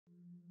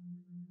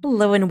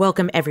Hello and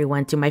welcome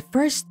everyone to my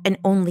first and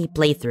only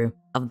playthrough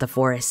of The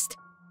Forest.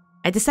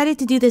 I decided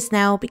to do this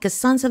now because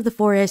Sons of the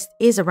Forest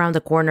is around the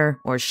corner,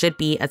 or should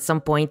be at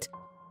some point,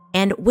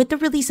 and with the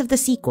release of the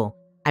sequel,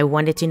 I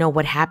wanted to know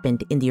what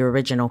happened in the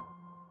original.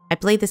 I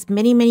played this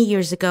many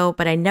years ago,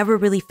 but I never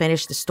really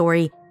finished the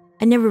story.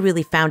 I never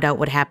really found out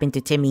what happened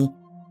to Timmy.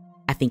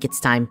 I think it's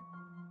time.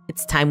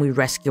 It's time we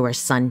rescue our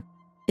son.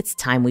 It's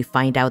time we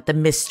find out the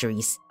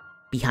mysteries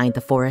behind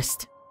the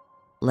forest.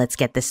 Let's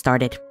get this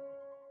started.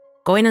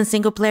 Going on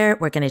single player,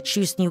 we're gonna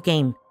choose new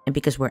game, and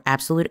because we're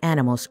absolute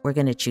animals, we're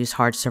gonna choose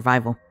hard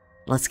survival.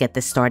 Let's get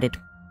this started.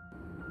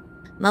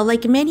 Now,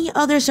 like many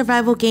other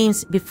survival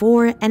games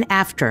before and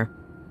after,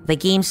 the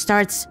game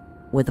starts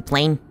with a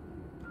plane.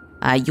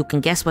 You can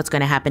guess what's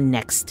gonna happen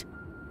next.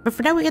 But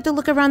for now, we get to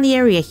look around the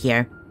area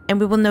here, and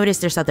we will notice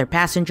there's other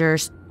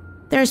passengers.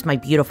 There's my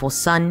beautiful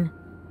son,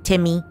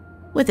 Timmy,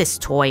 with his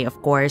toy, of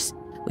course.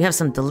 We have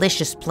some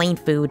delicious plain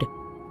food,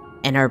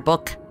 and our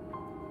book.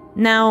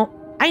 Now,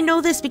 I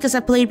know this because I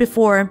played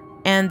before,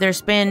 and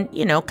there's been,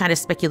 kind of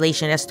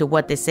speculation as to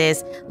what this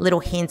is, little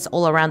hints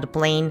all around the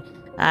plane.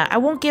 I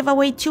won't give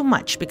away too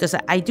much because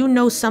I do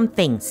know some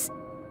things.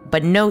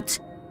 But note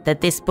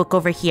that this book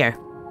over here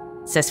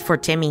says for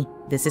Timmy.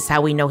 This is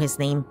how we know his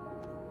name.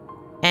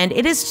 And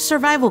it is a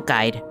survival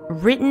guide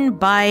written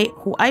by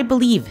who I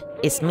believe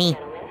is me.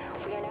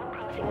 We are now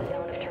crossing a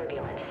zone of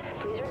turbulence.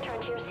 Please return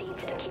to your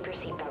seats and keep your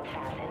seatbelts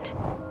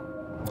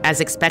fastened.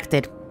 As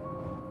expected,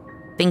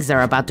 things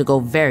are about to go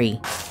very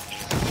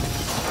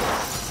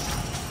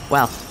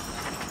well.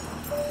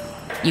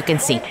 You can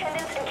see.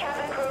 Attendants and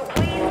cabin crew,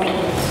 please.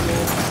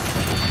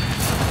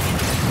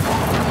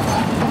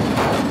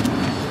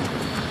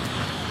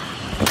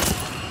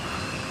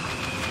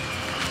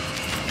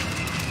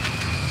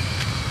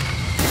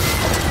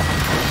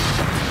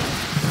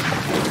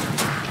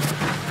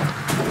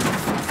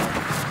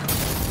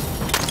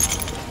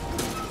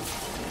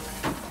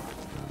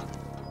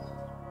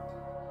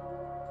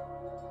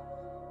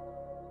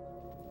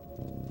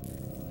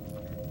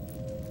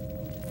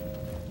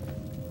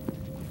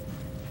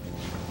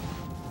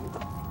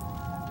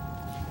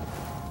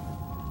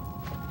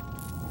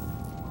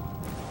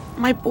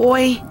 My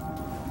boy.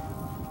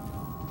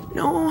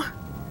 No.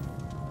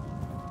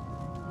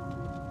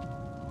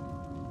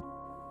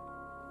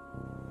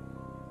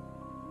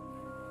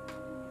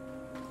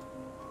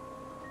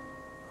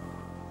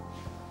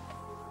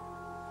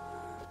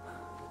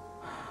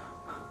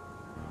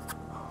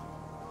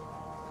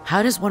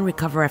 How does one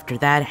recover after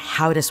that?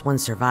 How does one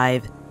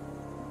survive?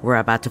 We're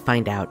about to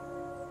find out.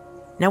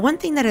 Now, one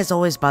thing that has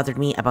always bothered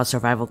me about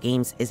survival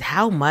games is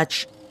how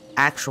much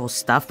actual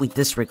stuff we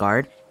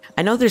disregard.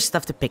 I know there's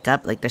stuff to pick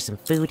up, like there's some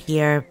food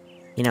here,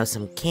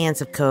 some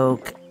cans of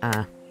Coke.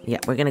 Yeah,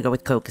 we're gonna go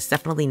with Coke. It's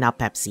definitely not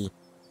Pepsi.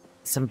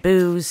 Some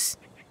booze.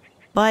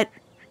 But,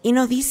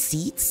 these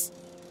seats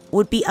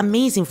would be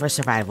amazing for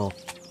survival.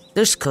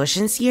 There's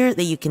cushions here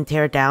that you can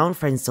tear down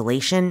for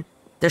insulation.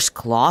 There's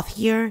cloth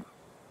here.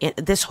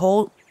 This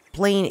whole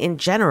plane in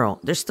general,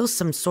 there's still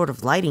some sort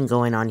of lighting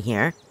going on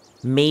here.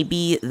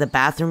 Maybe the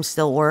bathrooms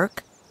still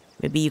work.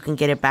 Maybe you can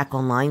get it back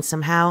online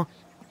somehow.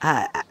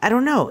 I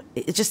don't know.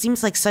 It just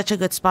seems like such a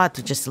good spot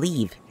to just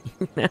leave.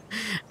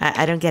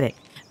 I don't get it.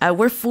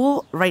 We're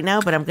full right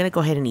now, but I'm going to go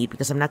ahead and eat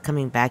because I'm not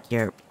coming back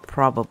here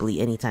probably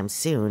anytime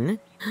soon.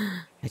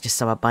 I just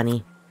saw a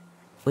bunny.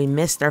 We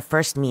missed our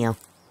first meal.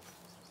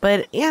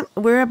 But yeah,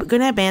 we're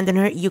going to abandon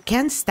her. You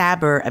can stab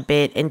her a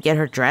bit and get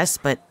her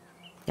dressed, but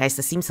guys,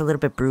 this seems a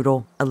little bit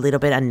brutal, a little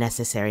bit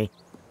unnecessary.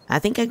 I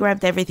think I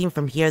grabbed everything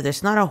from here.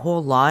 There's not a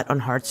whole lot on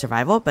hard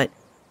survival, but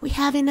we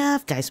have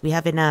enough, guys. We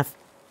have enough.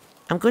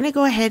 I'm going to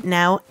go ahead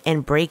now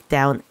and break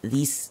down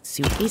these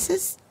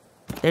suitcases.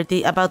 They're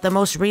about the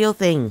most real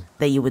thing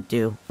that you would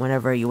do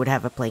whenever you would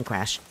have a plane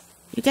crash.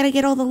 You gotta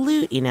get all the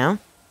loot,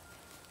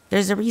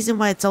 There's a reason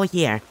why it's all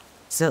here.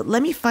 So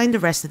let me find the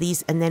rest of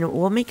these and then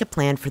we'll make a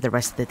plan for the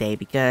rest of the day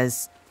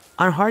because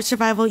on hard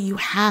survival, you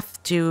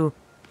have to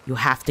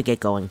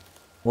get going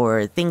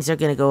or things are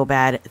going to go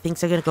bad.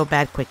 Things are going to go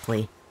bad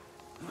quickly.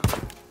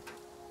 All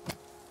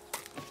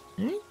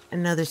right,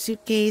 another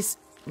suitcase.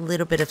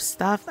 Little bit of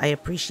stuff. I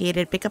appreciate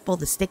it. Pick up all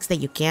the sticks that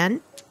you can.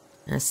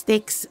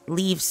 Sticks,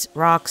 leaves,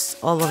 rocks,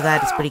 all of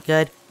that is pretty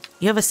good.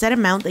 You have a set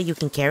amount that you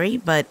can carry,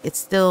 but it's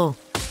still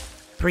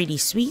pretty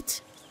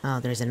sweet. Oh,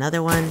 there's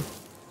another one.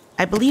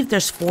 I believe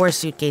there's 4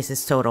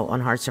 suitcases total on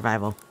hard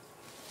survival.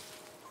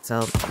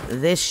 So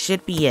this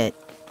should be it.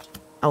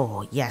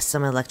 Oh, yes,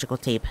 some electrical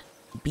tape.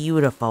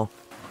 Beautiful.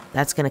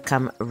 That's gonna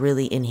come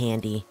really in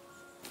handy.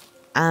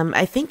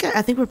 I think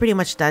we're pretty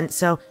much done.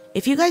 So,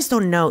 if you guys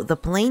don't know, the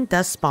plane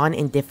does spawn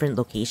in different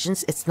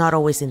locations. It's not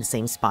always in the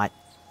same spot.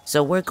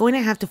 So, we're going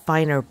to have to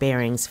find our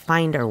bearings,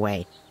 find our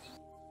way.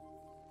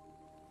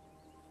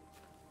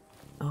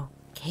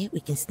 Okay,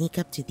 we can sneak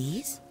up to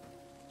these.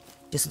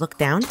 Just look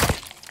down,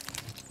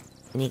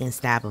 and you can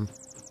stab them.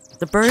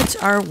 The birds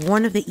are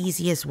one of the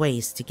easiest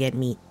ways to get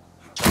meat.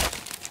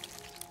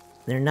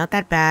 They're not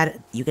that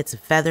bad. You get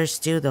some feathers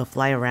too. They'll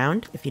fly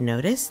around, if you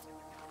noticed.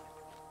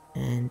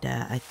 And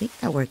I think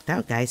that worked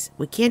out, guys.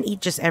 We can't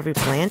eat just every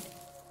plant,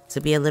 so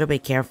be a little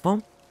bit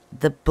careful.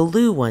 The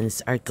blue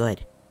ones are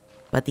good,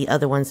 but the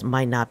other ones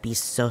might not be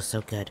so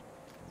good.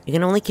 You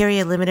can only carry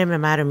a limited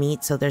amount of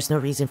meat, so there's no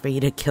reason for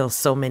you to kill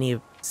so many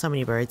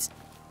birds.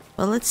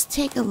 But let's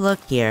take a look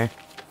here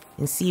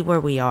and see where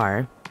we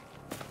are.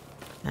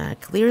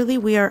 Clearly,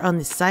 we are on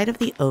the side of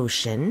the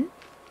ocean.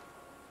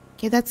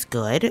 Okay, that's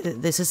good.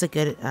 This is a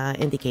good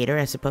indicator,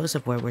 I suppose,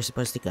 of where we're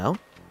supposed to go.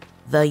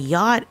 The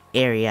yacht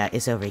area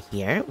is over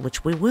here,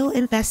 which we will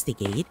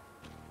investigate.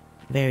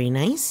 Very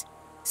nice.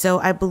 So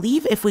I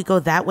believe if we go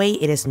that way,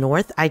 it is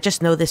north. I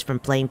just know this from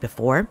playing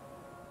before.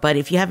 But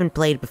if you haven't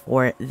played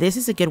before, this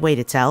is a good way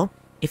to tell.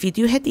 If you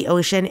do hit the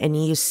ocean and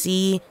you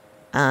see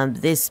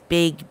this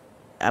big,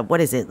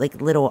 what is it,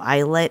 like little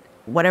islet,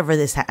 whatever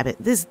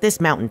this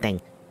mountain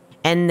thing.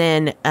 And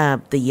then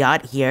the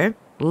yacht here,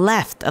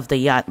 left of the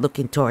yacht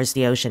looking towards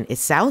the ocean is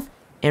south,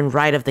 and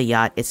right of the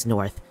yacht is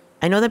north.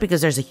 I know that because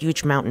there's a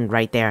huge mountain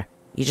right there.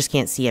 You just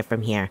can't see it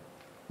from here.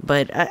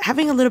 But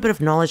having a little bit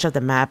of knowledge of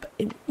the map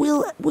it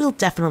will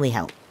definitely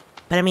help.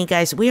 But I mean,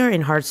 guys, we are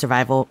in hard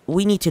survival.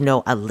 We need to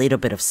know a little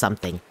bit of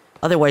something.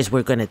 Otherwise,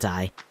 we're gonna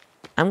die.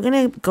 I'm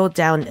gonna go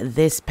down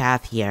this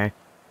path here.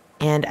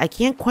 And I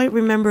can't quite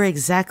remember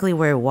exactly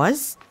where it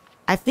was.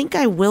 I think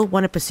I will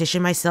want to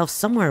position myself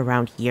somewhere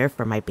around here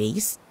for my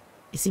base.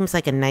 It seems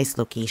like a nice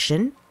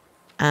location.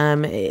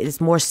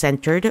 It's more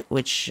centered,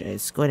 which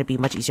is going to be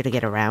much easier to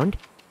get around.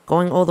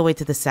 Going all the way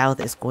to the south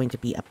is going to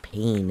be a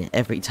pain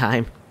every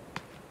time.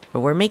 But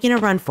we're making a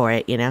run for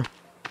it, you know.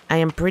 I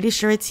am pretty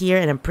sure it's here,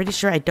 and I'm pretty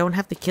sure I don't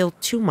have to kill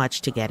too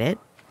much to get it.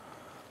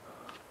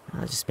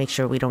 I'll just make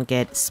sure we don't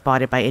get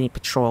spotted by any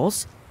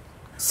patrols.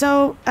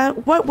 So,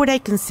 what would I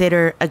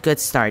consider a good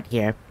start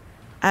here?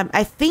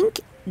 I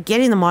think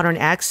getting the modern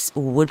axe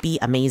would be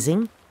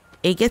amazing.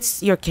 It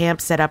gets your camp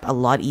set up a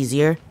lot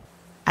easier.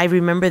 I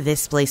remember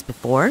this place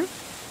before.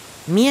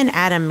 Me and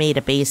Adam made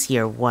a base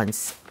here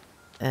once.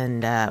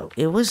 And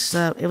it was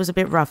a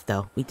bit rough,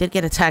 though. We did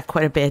get attacked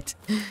quite a bit.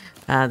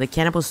 The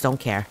cannibals don't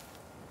care.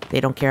 They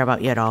don't care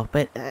about you at all.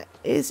 But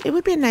it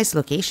would be a nice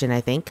location,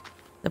 I think.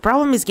 The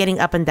problem is getting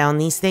up and down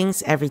these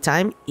things every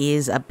time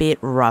is a bit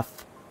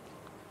rough.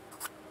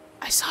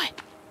 I saw it.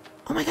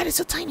 Oh my god, it's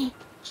so tiny.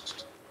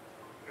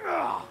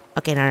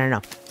 Okay,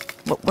 no.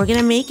 What we're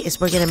gonna make is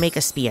we're gonna make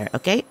a spear,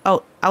 okay?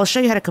 Oh, I'll show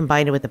you how to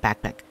combine it with the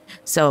backpack.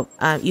 So,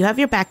 you have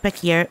your backpack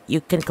here.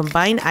 You can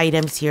combine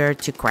items here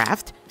to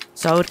craft.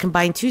 So I would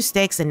combine 2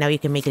 sticks and now you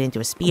can make it into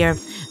a spear.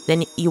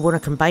 Then you want to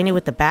combine it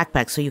with the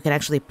backpack so you can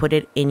actually put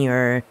it in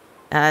your...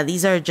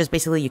 these are just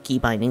basically your key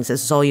bindings.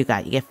 This is all you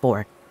got. You get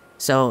 4.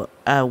 So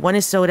 1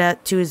 is soda,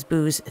 2 is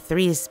booze,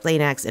 3 is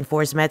plain axe, and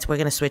 4 is meds. We're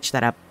going to switch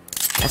that up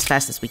as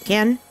fast as we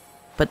can.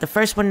 But the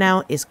first one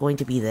now is going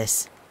to be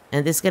this.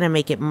 And this is going to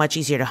make it much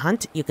easier to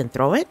hunt. You can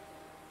throw it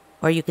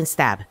or you can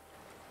stab.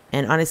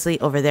 And honestly,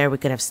 over there we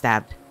could have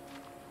stabbed.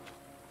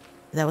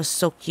 That was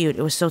so cute.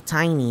 It was so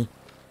tiny.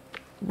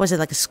 Was it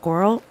like a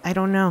squirrel? I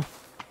don't know.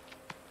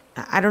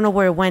 I don't know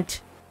where it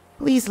went.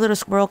 Please, little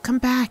squirrel, come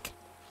back.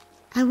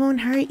 I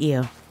won't hurt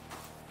you.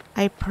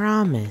 I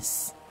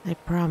promise. I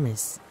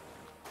promise.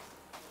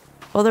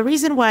 Well, the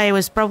reason why it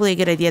was probably a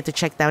good idea to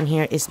check down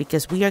here is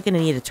because we are going to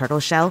need a turtle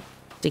shell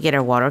to get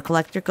our water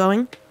collector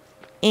going.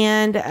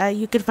 And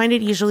you can find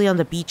it usually on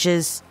the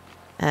beaches,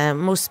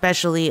 most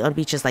especially on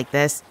beaches like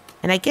this.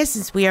 And I guess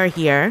since we are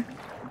here,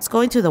 let's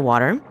go into the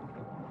water.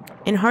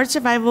 In hard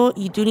survival,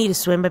 you do need to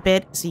swim a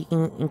bit so you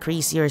can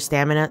increase your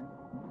stamina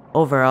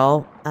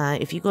overall.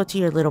 If you go to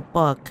your little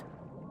book,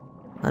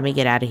 let me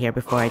get out of here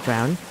before I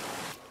drown.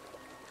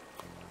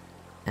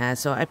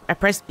 So I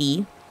pressed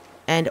B,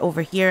 and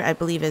over here, I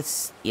believe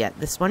it's, yeah,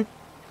 this one.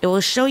 It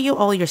will show you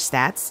all your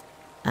stats.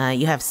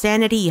 You have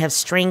sanity, you have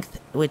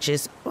strength, which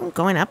is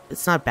going up.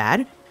 It's not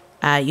bad.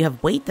 You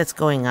have weight that's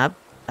going up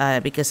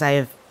because I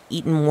have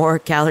eaten more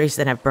calories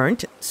than I've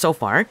burnt so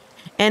far.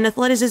 And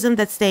athleticism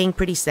that's staying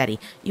pretty steady.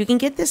 You can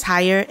get this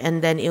higher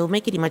and then it'll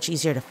make it much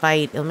easier to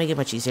fight. It'll make it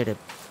much easier to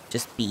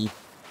just be.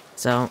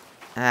 So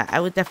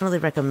I would definitely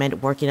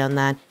recommend working on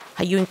that.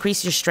 How you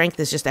increase your strength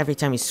is just every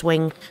time you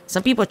swing.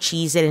 Some people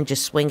cheese it and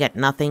just swing at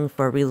nothing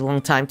for a really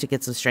long time to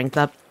get some strength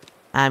up.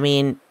 I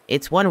mean,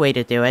 it's one way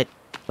to do it,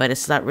 but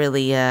it's not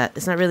really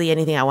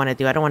anything I want to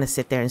do. I don't want to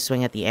sit there and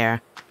swing at the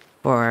air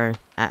for,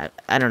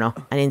 I don't know,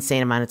 an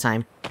insane amount of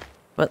time.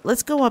 But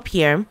let's go up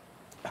here.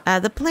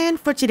 The plan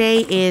for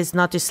today is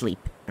not to sleep,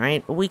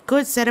 right? We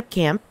could set up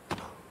camp,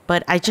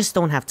 but I just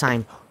don't have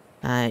time.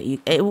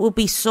 It will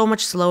be so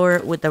much slower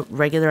with the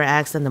regular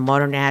axe than the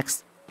modern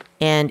axe,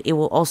 and it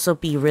will also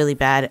be really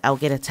bad. I'll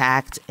get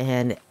attacked,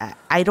 and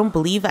I don't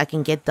believe I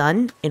can get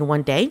done in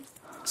one day.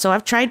 So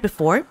I've tried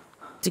before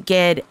to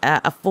get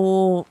a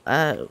full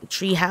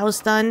tree house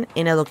done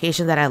in a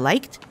location that I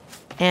liked,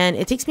 and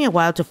it takes me a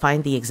while to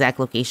find the exact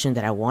location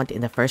that I want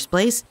in the first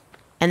place.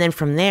 And then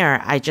from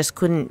there, I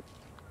couldn't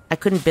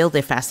build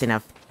it fast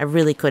enough. I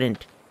really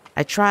couldn't.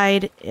 I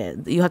tried.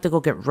 You have to go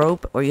get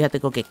rope or you have to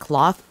go get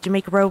cloth to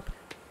make rope.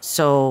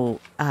 So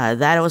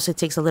that also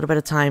takes a little bit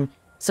of time.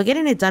 So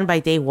getting it done by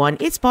day 1,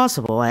 it's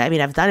possible. I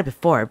mean, I've done it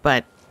before,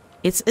 but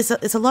it's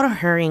a lot of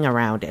hurrying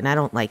around, and I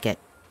don't like it.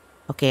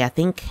 Okay, I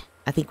think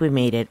we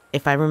made it,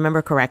 if I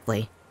remember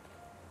correctly.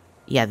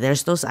 Yeah,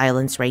 there's those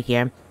islands right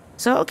here.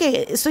 So,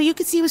 okay, so you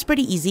can see it was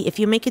pretty easy. If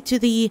you make it to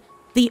the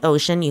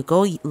ocean, you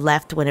go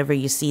left whenever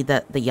you see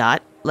the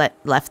yacht.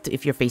 Left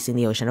if you're facing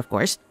the ocean, of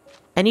course.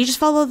 And you just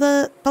follow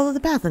the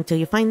path until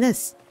you find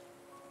this.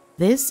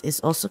 This is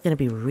also going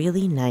to be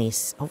really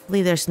nice.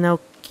 Hopefully there's no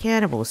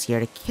cannibals here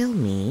to kill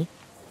me.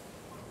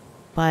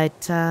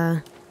 But,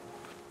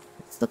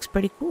 this looks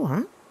pretty cool,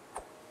 huh?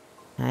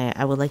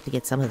 I would like to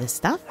get some of this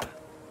stuff.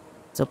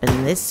 Let's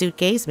open this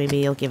suitcase.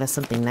 Maybe it'll give us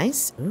something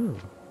nice. Ooh,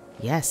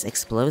 yes,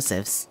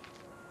 explosives.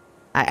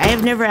 I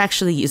have never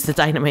actually used the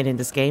dynamite in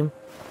this game.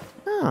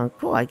 Oh,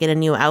 cool. I get a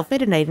new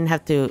outfit and I didn't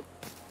have to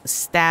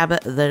stab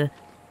the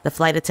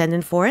flight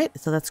attendant for it.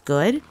 So that's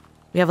good.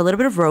 We have a little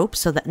bit of rope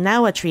so that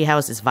now a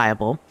treehouse is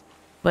viable.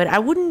 But I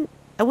wouldn't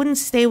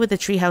stay with the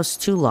treehouse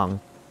too long.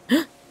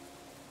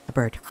 A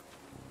bird.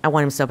 I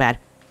want him so bad.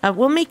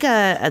 We'll make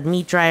a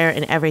meat dryer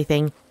and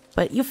everything.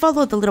 But you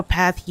follow the little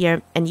path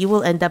here and you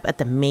will end up at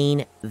the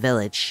main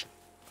village.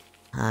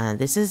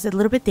 This is a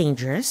little bit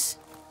dangerous.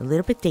 A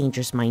little bit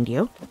dangerous, mind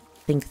you.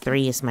 I think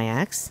 3 is my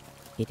axe.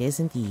 It is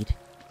indeed.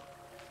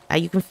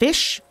 You can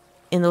fish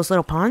in those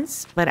little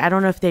ponds, but I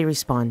don't know if they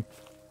respawn.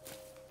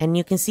 And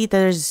you can see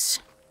there's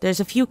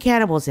a few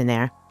cannibals in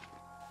there.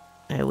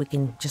 We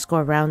can just go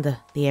around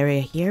the area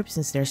here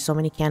since there's so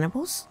many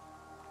cannibals.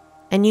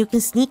 And you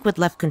can sneak with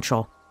left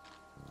control.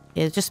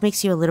 It just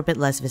makes you a little bit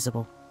less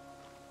visible.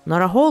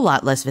 Not a whole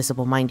lot less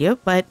visible, mind you,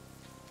 but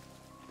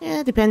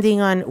yeah, depending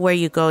on where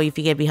you go, if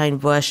you get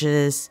behind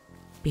bushes,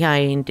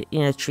 behind,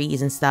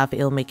 trees and stuff,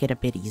 it'll make it a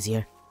bit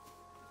easier.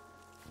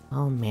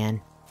 Oh,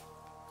 man.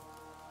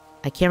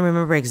 I can't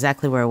remember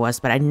exactly where it was,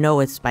 but I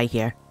know it's by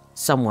here.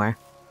 Somewhere.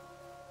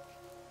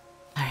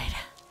 Alright.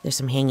 There's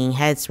some hanging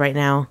heads right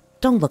now.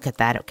 Don't look at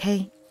that,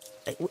 okay?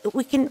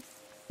 We can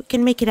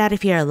make it out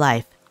of here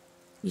alive.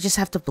 You just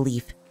have to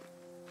believe.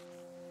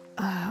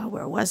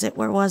 Where was it?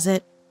 Where was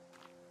it?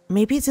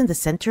 Maybe it's in the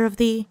center of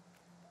the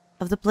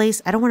place.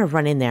 I don't want to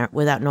run in there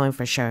without knowing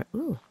for sure.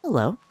 Ooh,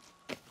 hello.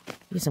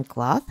 Here's some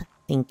cloth.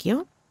 Thank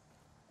you.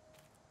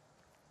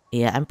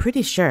 Yeah, I'm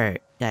pretty sure,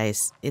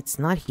 guys, it's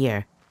not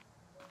here.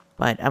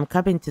 But I'm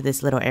coming to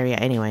this little area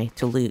anyway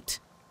to loot.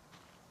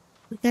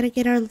 We gotta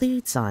get our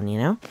loots on,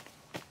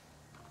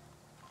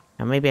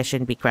 Or maybe I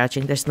shouldn't be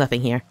crouching. There's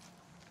nothing here.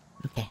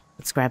 Okay,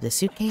 let's grab the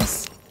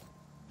suitcase.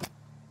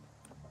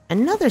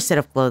 Another set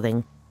of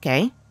clothing.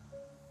 Okay.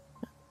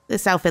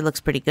 This outfit looks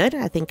pretty good.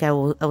 I think I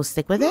will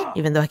stick with it,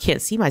 even though I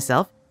can't see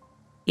myself.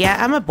 Yeah,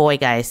 I'm a boy,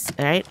 guys.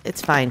 Alright,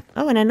 it's fine.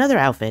 Oh, and another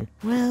outfit.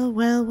 Well,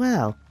 well,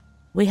 well.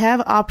 We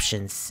have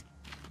options.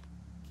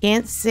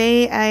 Can't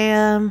say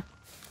I'm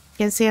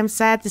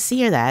sad to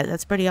see that.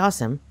 That's pretty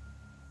awesome.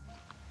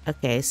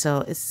 Okay, so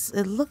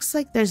it looks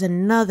like there's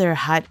another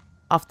hut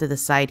off to the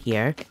side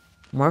here.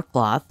 More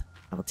cloth.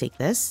 I will take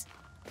this.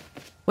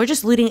 We're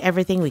just looting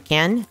everything we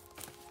can.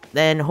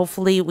 Then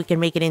hopefully we can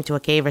make it into a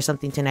cave or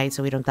something tonight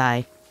so we don't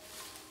die.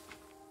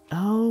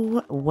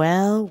 Oh,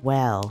 well,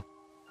 well.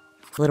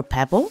 A little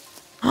pebble.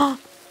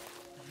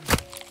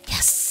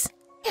 Yes!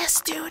 Yes,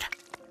 dude!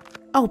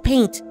 Oh,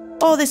 paint!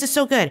 Oh, this is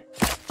so good!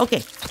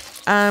 Okay.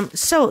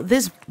 So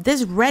this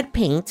red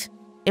paint,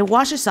 it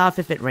washes off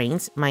if it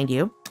rains, mind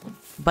you.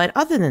 But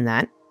other than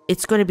that,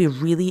 it's going to be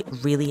really,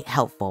 really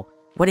helpful.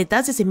 What it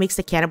does is it makes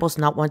the cannibals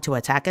not want to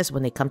attack us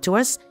when they come to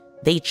us.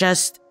 They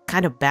just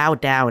kind of bow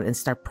down and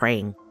start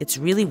praying. It's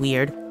really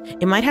weird.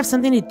 It might have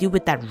something to do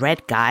with that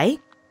red guy.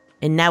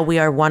 And now we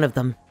are one of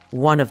them.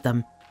 One of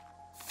them.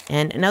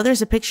 And now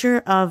there's a picture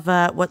of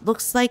what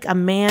looks like a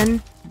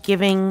man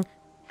giving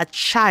a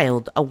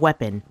child a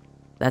weapon.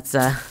 That's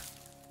not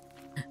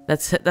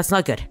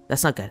good.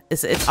 That's not good.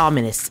 It's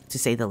ominous, to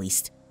say the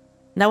least.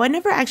 Now, I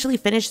never actually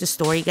finished the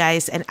story,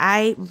 guys, and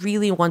I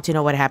really want to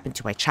know what happened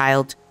to my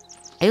child.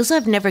 I also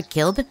have never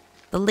killed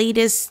the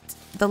latest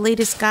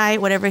guy,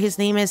 whatever his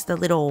name is, the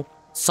little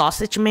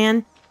sausage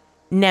man.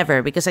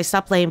 Never, because I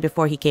stopped playing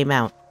before he came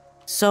out.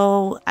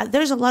 So,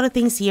 there's a lot of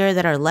things here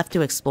that are left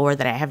to explore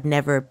that I have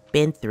never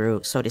been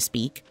through, so to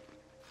speak.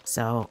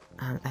 So,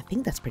 I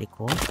think that's pretty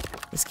cool.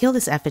 Let's kill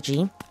this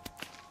effigy.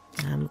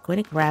 I'm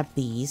going to grab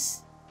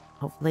these.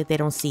 Hopefully they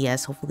don't see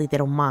us. Hopefully they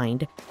don't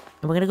mind.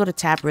 And we're going to go to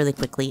tab really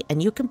quickly.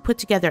 And you can put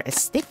together a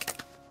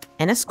stick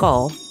and a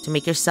skull to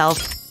make yourself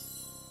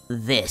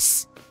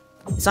this.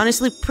 It's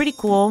honestly pretty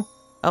cool.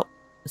 Oh,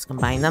 let's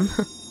combine them.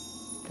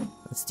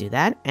 Let's do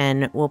that.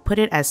 And we'll put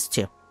it as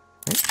 2.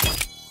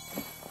 Right?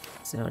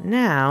 So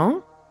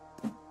now...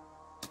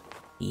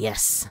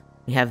 Yes,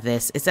 we have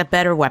this. It's a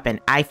better weapon,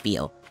 I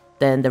feel,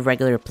 than the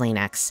regular plain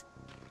axe.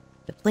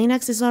 The plain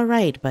axe is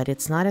alright, but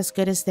it's not as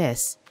good as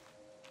this.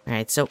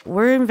 Alright, so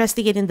we're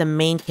investigating the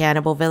main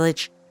cannibal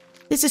village.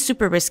 This is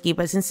super risky,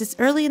 but since it's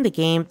early in the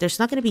game, there's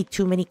not going to be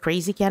too many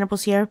crazy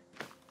cannibals here.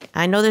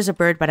 I know there's a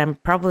bird, but I'm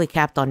probably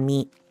capped on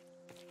meat.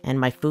 And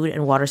my food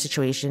and water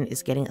situation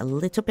is getting a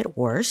little bit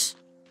worse.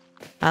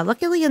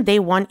 Luckily on day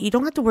 1, you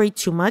don't have to worry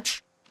too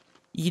much.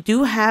 You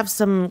do have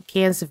some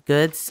cans of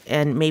goods,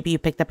 and maybe you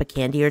picked up a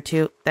candy or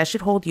two. That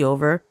should hold you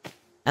over,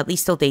 at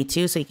least till day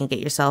 2, so you can get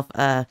yourself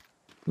a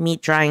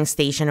meat drying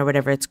station or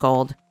whatever it's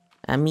called.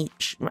 A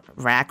meat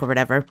rack or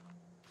whatever.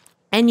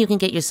 And you can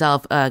get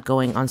yourself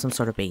going on some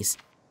sort of base.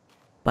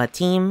 But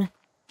team,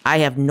 I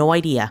have no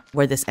idea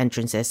where this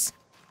entrance is.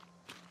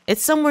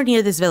 It's somewhere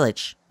near this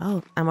village.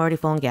 Oh, I'm already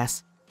full on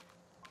gas.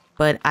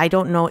 But I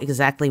don't know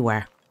exactly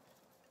where.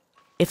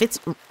 If it's...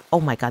 Oh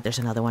my god, there's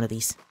another one of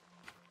these.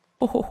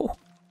 Oh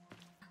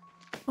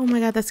my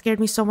god, that scared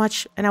me so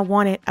much. And I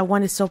want it. I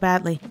want it so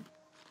badly.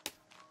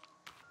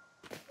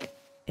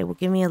 It will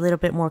give me a little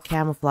bit more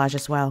camouflage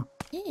as well.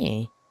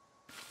 Hey.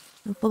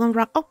 I'm full on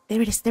rock. Oh,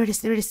 there it is. There it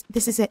is. There it is.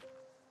 This is it.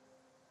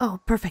 Oh,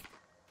 perfect.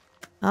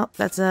 Oh,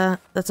 that's a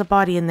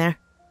body in there.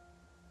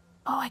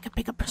 Oh, I could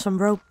pick up some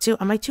rope too.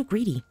 Am I too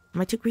greedy?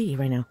 Am I too greedy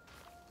right now?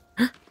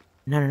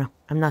 No.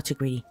 I'm not too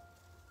greedy.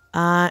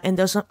 And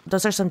those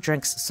are some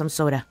drinks, some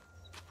soda.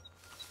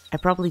 I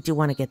probably do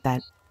want to get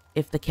that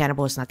if the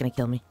cannibal is not going to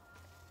kill me.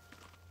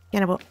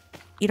 Cannibal,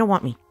 you don't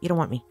want me. You don't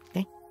want me,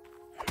 okay?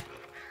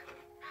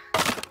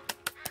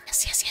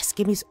 Yes.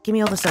 Give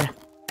me all the soda.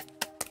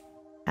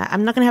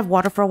 I'm not going to have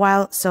water for a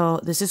while, so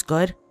this is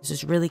good. This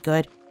is really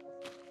good.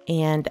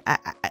 And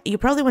you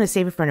probably want to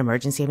save it for an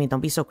emergency. I mean,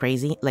 don't be so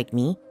crazy like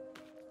me.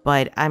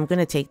 But I'm going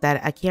to take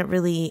that. I can't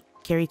really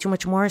carry too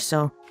much more,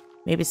 so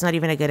maybe it's not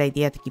even a good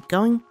idea to keep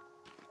going.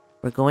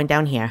 We're going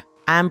down here.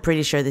 I'm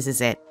pretty sure this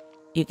is it.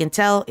 You can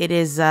tell it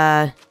is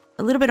a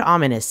little bit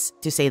ominous,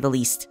 to say the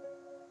least.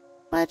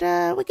 But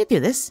we could do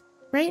this,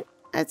 right?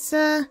 It's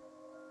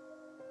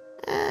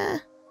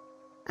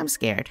I'm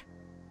scared.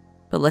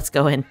 But let's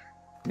go in.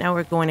 Now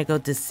we're going to go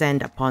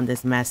descend upon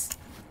this mess.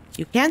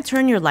 You can't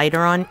turn your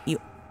lighter on.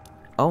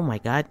 Oh my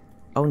god.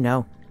 Oh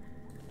no.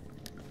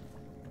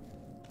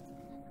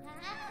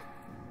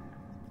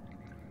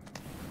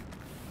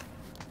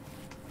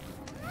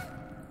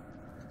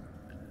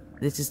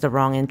 This is the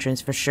wrong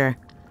entrance for sure.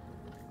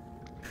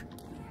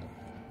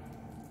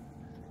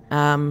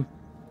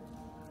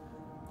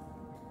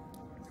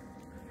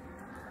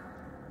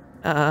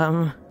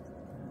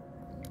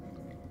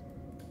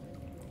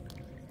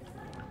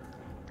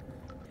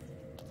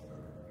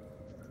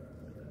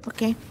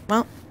 Okay,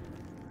 well,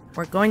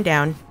 we're going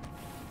down.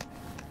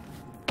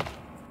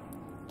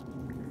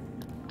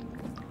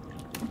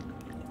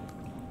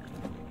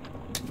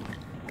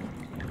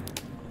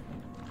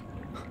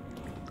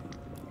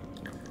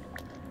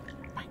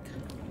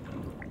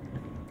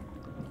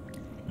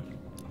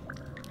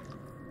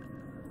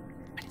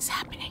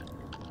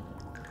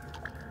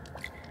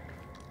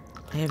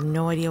 I have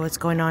no idea what's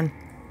going on,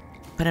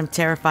 but I'm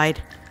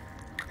terrified.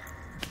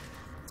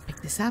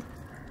 Pick this up.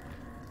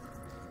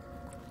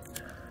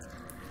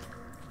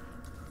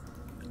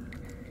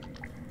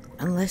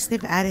 Unless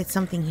they've added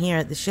something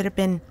here, this should have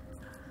been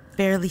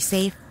fairly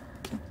safe.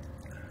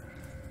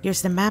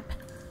 Here's the map.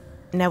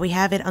 Now we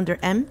have it under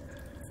M.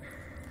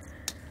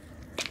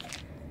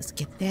 Let's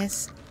get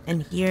this.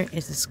 And here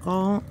is the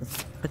skull.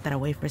 Let's put that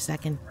away for a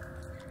second.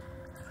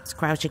 Let's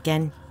crouch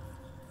again.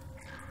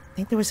 I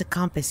think there was a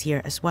compass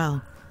here as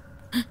well.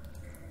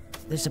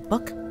 There's a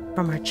book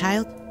from her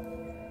child.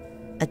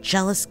 A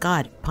jealous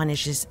god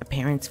punishes a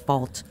parent's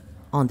fault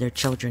on their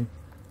children.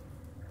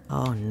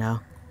 Oh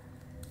no.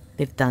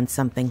 They've done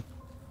something.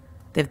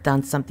 They've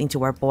done something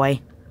to our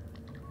boy.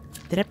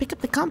 Did I pick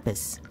up the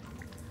compass?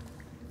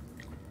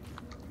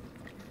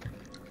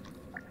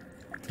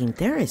 Team,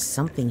 there is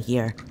something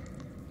here.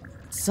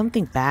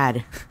 Something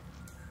bad.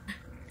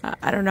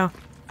 I don't know.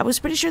 I was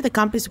pretty sure the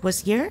compass was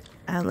here.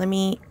 Let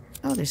me...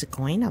 Oh, there's a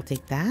coin. I'll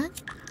take that.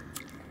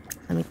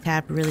 Let me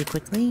tab really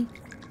quickly.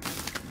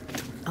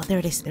 Oh, there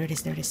it is. There it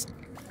is. There it is.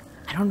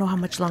 I don't know how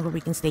much longer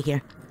we can stay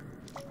here.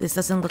 This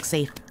doesn't look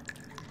safe.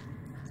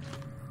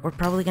 We're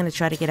probably going to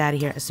try to get out of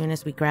here as soon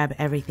as we grab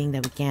everything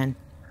that we can.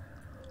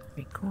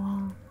 Very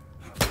cool.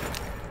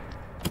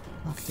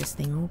 Lock this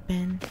thing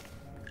open.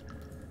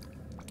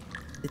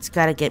 It's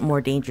got to get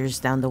more dangerous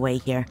down the way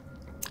here.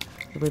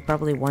 So we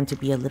probably want to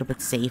be a little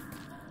bit safe.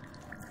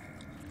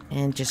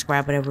 And just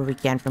grab whatever we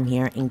can from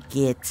here and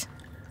get.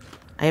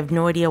 I have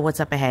no idea what's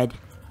up ahead,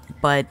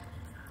 but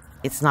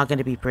it's not going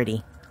to be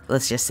pretty.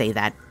 Let's just say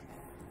that.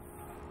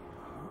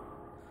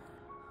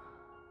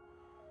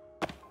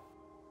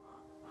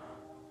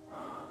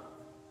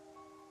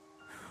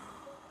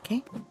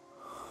 Okay.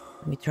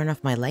 Let me turn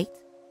off my light.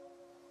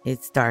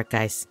 It's dark,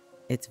 guys.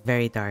 It's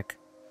very dark.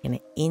 Gonna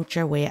inch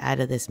our way out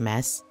of this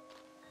mess.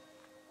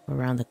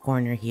 Around the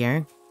corner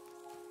here.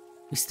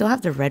 We still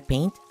have the red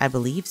paint, I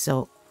believe,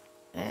 so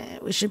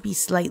we should be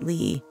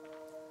slightly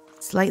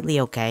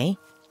okay.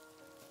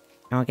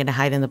 And we're gonna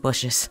hide in the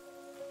bushes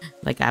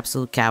like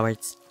absolute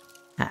cowards.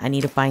 I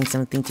need to find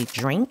something to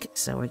drink,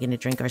 so we're gonna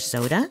drink our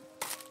soda.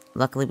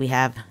 Luckily, we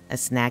have a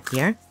snack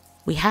here.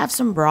 We have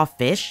some raw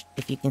fish,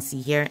 if you can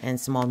see here, and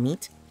small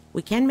meat.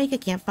 We can make a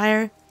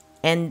campfire,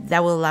 and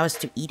that will allow us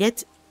to eat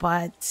it,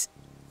 but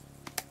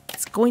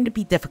it's going to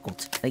be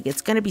difficult. Like,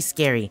 it's going to be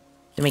scary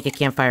to make a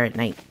campfire at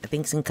night.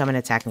 Things can come and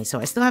attack me. So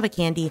I still have a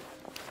candy.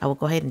 I will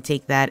go ahead and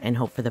take that and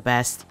hope for the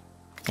best.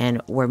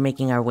 And we're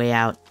making our way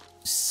out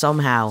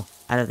somehow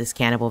out of this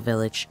cannibal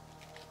village.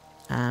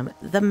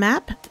 The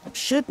map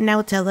should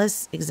now tell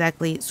us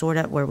exactly sort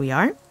of where we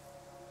are.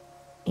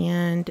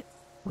 And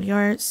we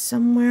are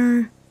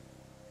somewhere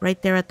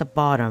right there at the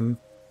bottom.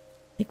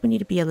 I think we need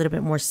to be a little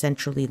bit more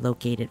centrally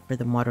located for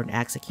the modern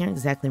axe. I can't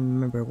exactly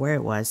remember where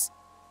it was.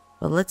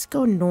 But let's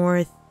go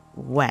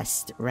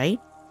northwest, right?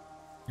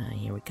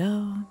 Here we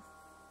go.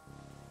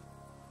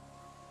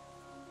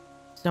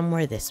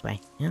 Somewhere this way,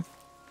 yeah.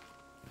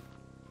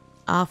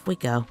 Off we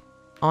go.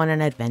 On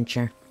an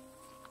adventure.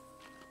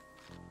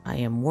 I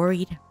am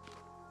worried.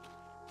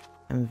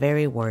 I'm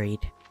very worried.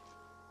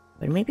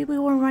 But maybe we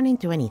won't run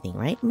into anything,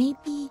 right?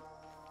 Maybe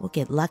we'll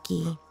get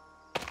lucky.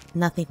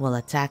 Nothing will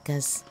attack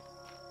us.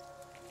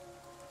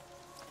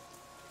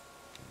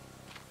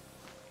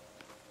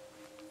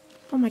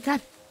 Oh my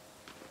god.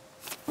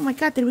 Oh my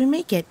god, did we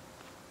make it?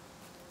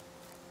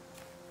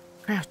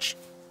 Crouch.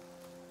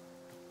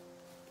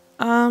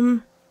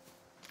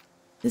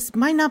 This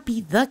might not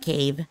be the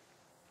cave,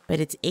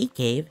 but it's a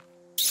cave.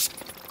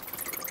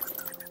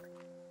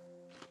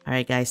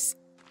 Alright, guys.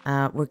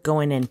 We're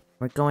going in.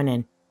 We're going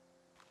in.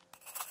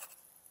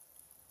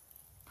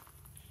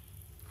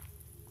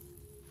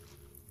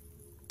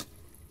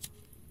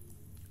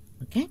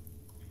 Okay.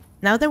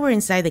 Now that we're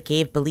inside the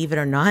cave, believe it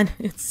or not,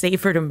 it's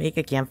safer to make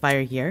a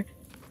campfire here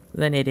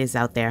than it is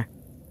out there.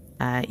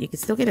 You can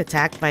still get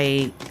attacked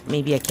by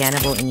maybe a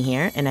cannibal in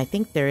here, and I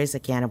think there is a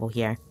cannibal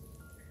here.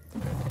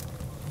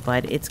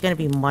 But it's going to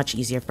be much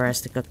easier for us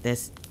to cook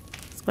this.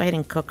 Let's go ahead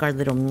and cook our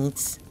little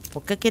meats.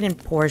 We'll cook it in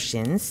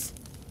portions.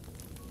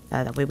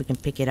 That way we can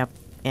pick it up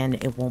and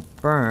it won't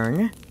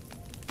burn.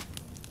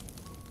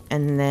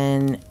 And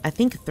then I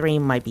think 3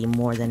 might be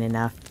more than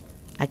enough.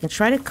 I can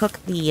try to cook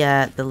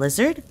the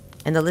lizard,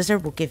 and the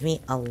lizard will give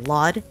me a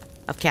lot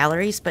of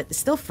calories, but it's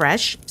still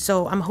fresh.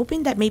 So I'm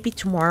hoping that maybe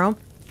tomorrow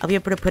I'll be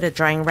able to put a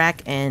drying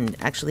rack and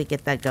actually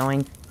get that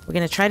going. We're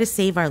going to try to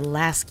save our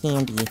last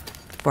candy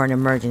for an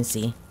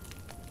emergency.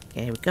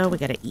 Okay, here we go. We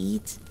got to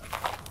eat.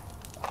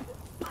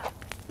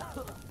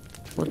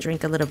 We'll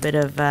drink a little bit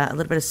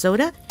of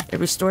soda. It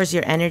restores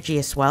your energy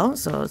as well,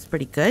 so it's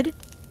pretty good.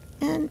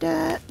 And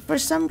for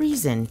some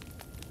reason,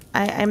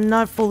 I'm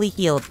not fully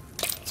healed.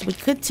 So we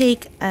could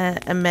take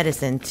a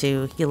medicine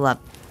to heal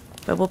up.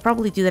 But we'll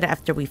probably do that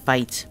after we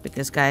fight.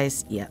 Because,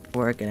 guys, yeah,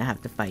 we're going to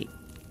have to fight.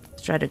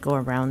 Let's try to go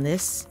around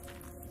this.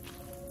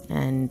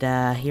 And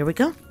here we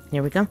go.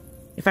 Here we go.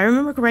 If I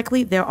remember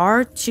correctly, there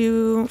are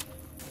two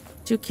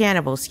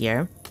cannibals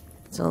here.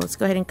 So let's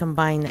go ahead and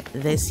combine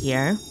this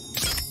here.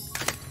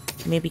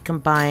 Maybe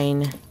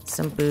combine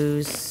some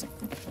booze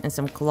and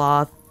some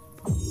cloth.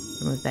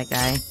 Remove that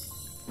guy.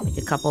 Make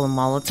a couple of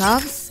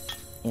Molotovs.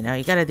 You know,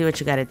 you gotta do what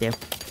you gotta do.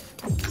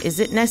 Is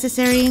it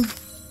necessary?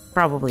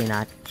 Probably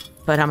not.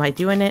 But am I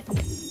doing it?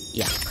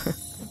 Yeah.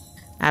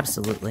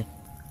 Absolutely.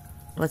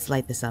 Let's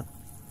light this up.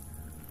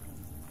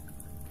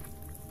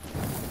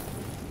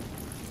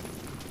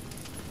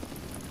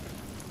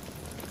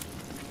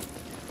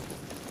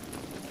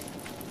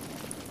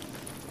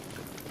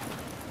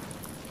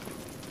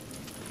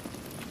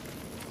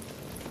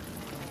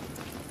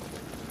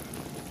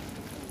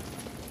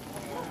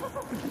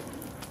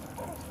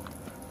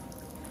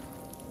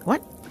 What?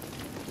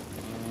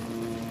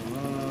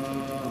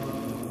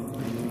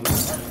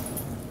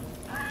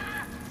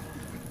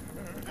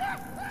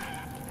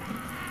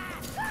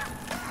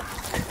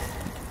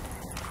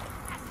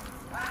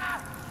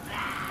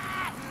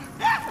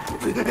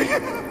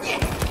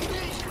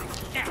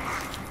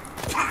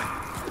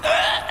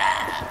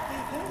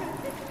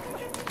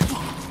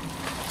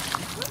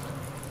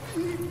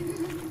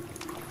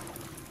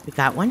 We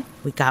got one.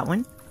 We got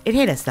one. It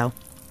hit us, though.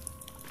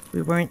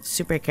 We weren't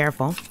super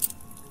careful.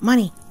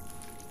 Money.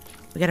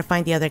 We gotta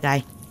find the other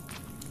guy.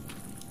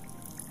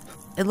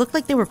 It looked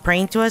like they were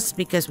praying to us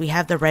because we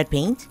have the red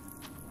paint.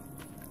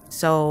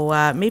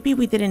 So, maybe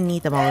we didn't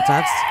need the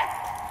Molotovs.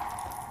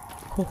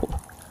 Oh.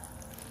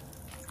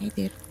 Hey,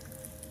 dude.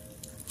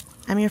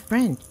 I'm your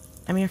friend.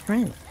 I'm your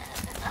friend.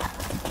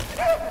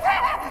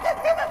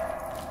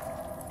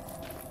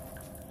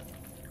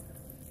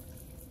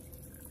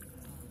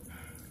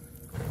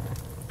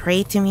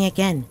 Pray to me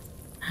again.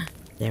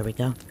 There we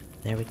go.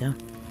 There we go.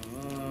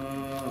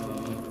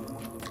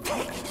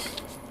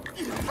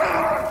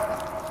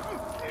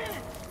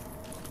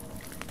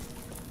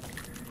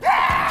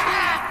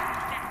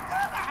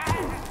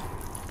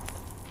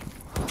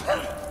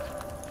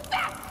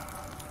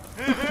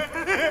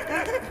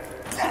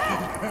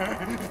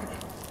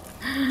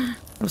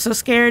 I'm so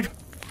scared.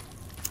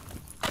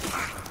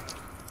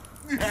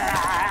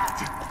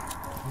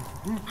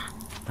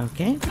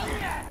 Okay.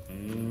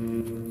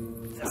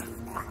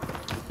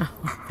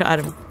 Oh, got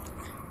him.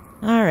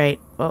 Alright,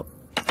 well,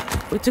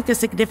 we took a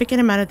significant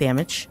amount of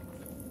damage.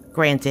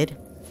 Granted.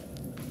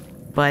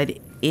 But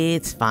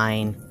it's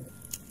fine.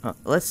 Well,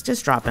 let's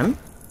just drop him.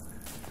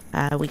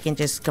 We can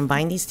just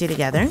combine these two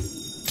together.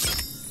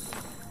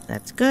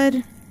 That's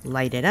good.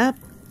 Light it up.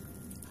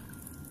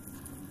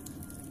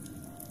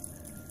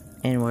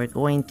 And we're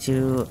going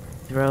to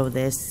throw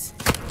this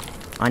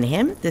on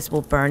him. This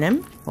will burn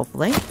him,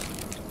 hopefully.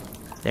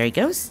 There he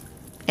goes.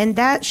 And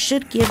that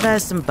should give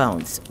us some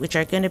bones, which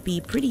are going to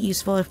be pretty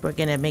useful if we're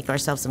going to make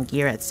ourselves some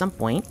gear at some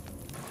point.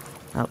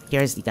 Oh,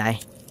 here's the guy.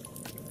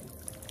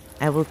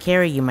 I will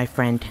carry you, my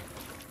friend,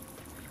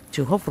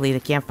 to hopefully the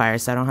campfire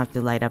so I don't have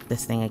to light up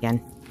this thing again.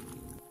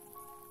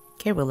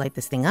 Okay, we'll light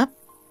this thing up.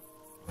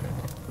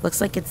 Looks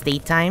like it's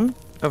daytime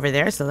over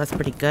there, so that's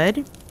pretty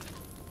good.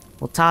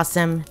 We'll toss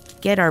him,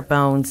 get our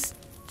bones.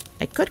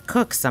 I could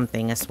cook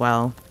something as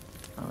well.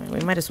 Oh,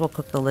 we might as well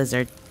cook the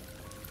lizard.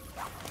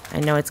 I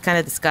know it's kind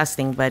of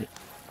disgusting, but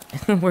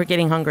we're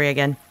getting hungry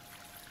again.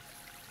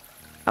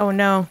 Oh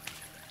no.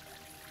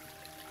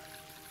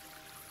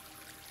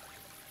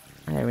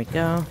 There we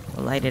go.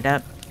 We'll light it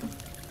up.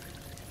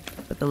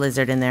 Put the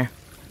lizard in there.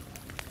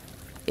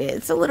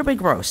 It's a little bit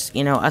gross,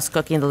 you know, us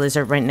cooking the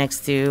lizard right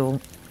next to,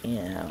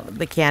 you know,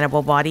 the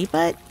cannibal body,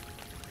 but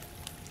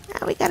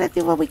we gotta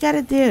do what we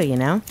gotta do, you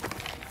know?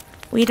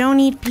 We don't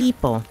need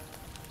people.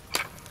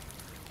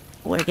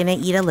 We're gonna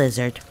eat a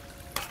lizard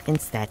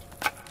instead.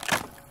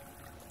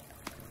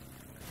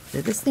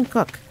 Did this thing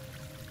cook?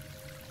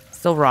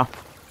 Still raw.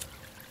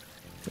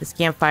 This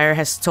campfire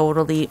has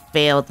totally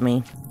failed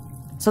me.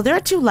 So there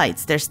are two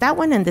lights. There's that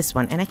one and this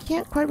one. And I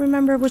can't quite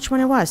remember which one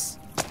it was.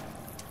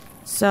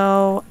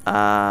 So,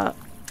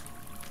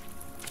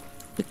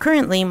 we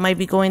currently might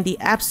be going the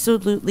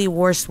absolutely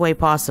worst way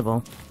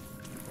possible.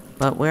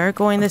 But we're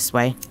going this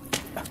way.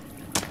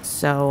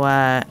 So,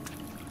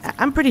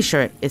 I'm pretty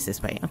sure it is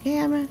this way. Okay,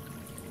 I'm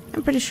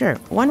pretty sure.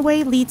 One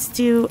way leads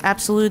to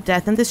absolute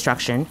death and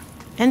destruction.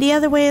 And the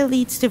other way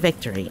leads to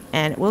victory.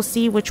 And we'll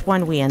see which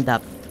one we end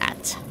up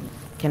at.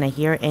 Can I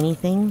hear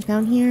anything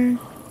down here?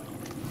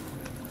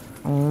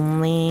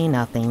 Only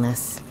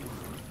nothingness.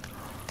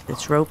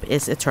 This rope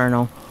is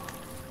eternal.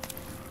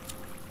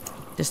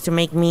 Just to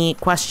make me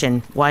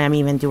question why I'm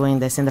even doing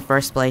this in the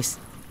first place.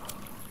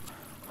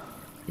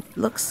 It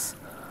looks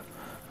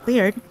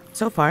cleared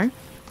so far.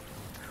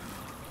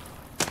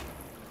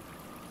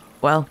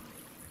 Well,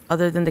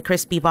 other than the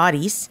crispy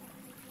bodies.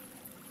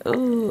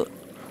 Ooh,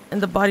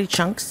 and the body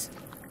chunks.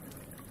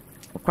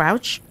 We'll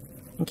crouch,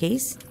 in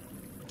case.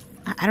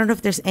 I don't know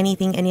if there's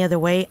anything any other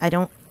way.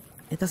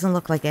 It doesn't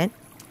look like it.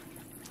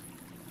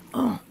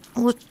 Oh,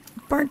 look,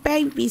 burnt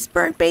babies,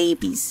 burnt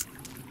babies.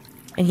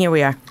 And here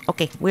we are.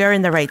 Okay, we're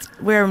in the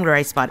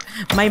right spot.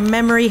 My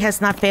memory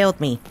has not failed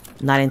me.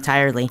 Not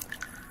entirely.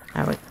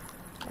 All right.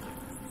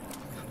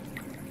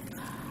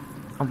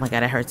 Oh my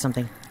god, I heard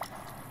something.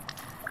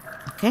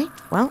 Okay,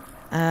 well,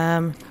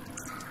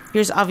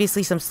 here's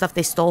obviously some stuff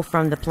they stole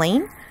from the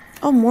plane.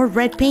 Oh, more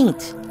red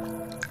paint.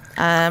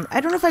 I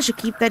don't know if I should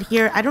keep that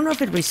here. I don't know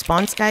if it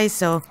respawns, guys,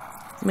 so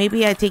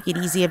maybe I take it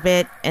easy a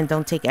bit and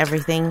don't take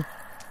everything.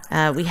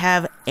 We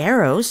have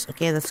arrows.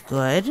 Okay, that's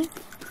good.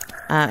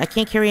 I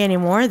can't carry any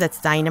more. That's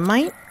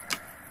dynamite.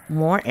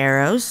 More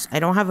arrows. I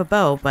don't have a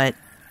bow, but,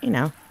 you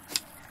know,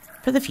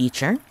 for the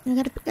future, you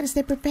gotta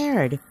stay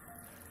prepared.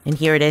 And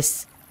here it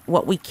is.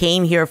 What we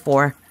came here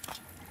for.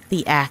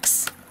 The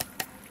axe.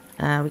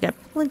 We got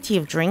plenty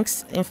of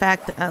drinks. In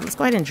fact, let's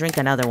go ahead and drink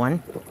another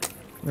one.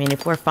 I mean,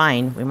 if we're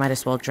fine, we might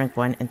as well drink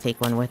one and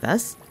take one with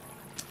us.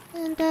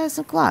 And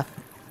some cloth.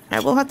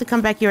 Alright, we'll have to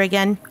come back here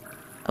again.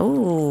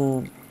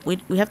 Oh,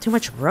 we have too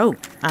much rope.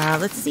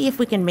 Let's see if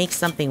we can make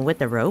something with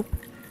the rope.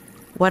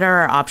 What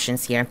are our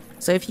options here?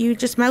 So if you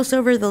just mouse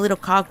over the little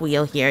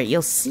cogwheel here,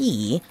 you'll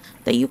see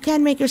that you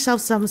can make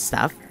yourself some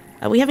stuff.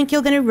 We haven't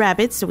killed any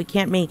rabbits, so we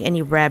can't make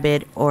any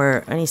rabbit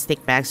or any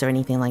stick bags or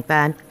anything like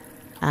that.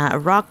 A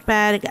rock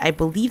bag, I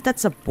believe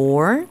that's a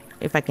boar,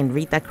 if I can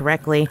read that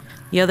correctly.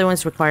 The other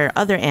ones require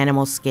other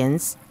animal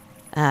skins.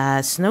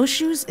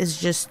 Snowshoes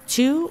is just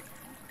two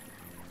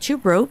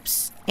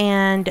ropes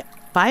and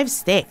 5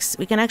 sticks.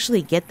 We can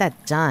actually get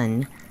that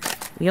done.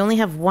 We only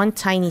have one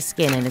tiny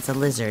skin and it's a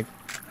lizard.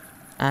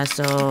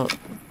 So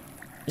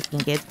we can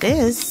get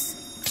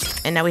this.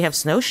 And now we have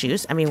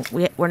snowshoes. I mean,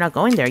 we're not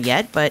going there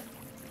yet, but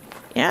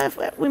yeah,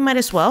 we might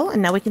as well.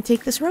 And now we can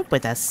take this rope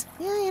with us.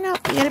 Yeah, you know,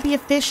 we gotta be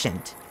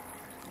efficient.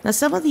 Now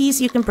some of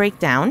these you can break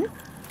down.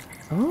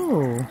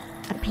 Oh,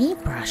 a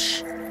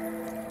paintbrush.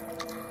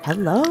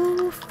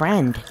 Hello,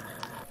 friend.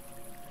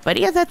 But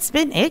yeah, that's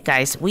been it,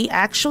 guys. We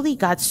actually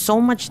got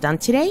so much done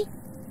today.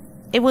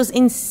 It was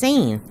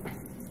insane.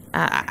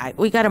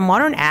 We got a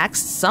modern axe.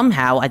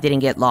 Somehow I didn't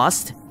get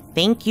lost.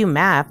 Thank you,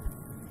 map.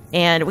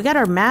 And we got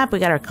our map, we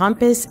got our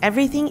compass.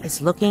 Everything is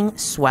looking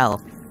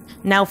swell.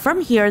 Now from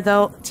here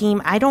though,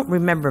 team, I don't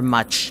remember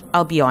much.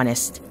 I'll be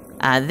honest.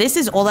 This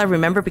is all I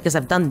remember because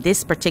I've done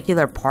this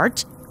particular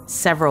part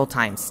several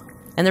times.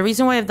 And the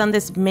reason why I've done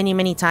this many,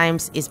 many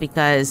times is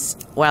because,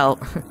 well,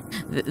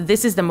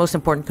 this is the most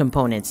important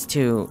components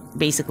to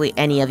basically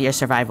any of your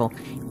survival.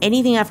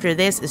 Anything after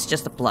this is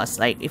just a plus.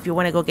 Like, if you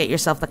want to go get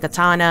yourself the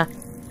katana,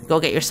 go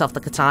get yourself the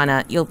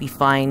katana. You'll be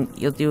fine.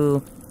 You'll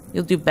do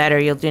better.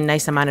 You'll do a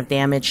nice amount of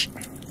damage.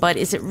 But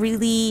is it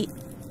really...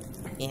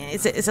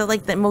 Is it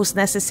like the most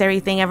necessary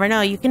thing ever?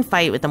 No, you can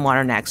fight with the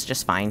modern axe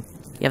just fine.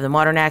 You have the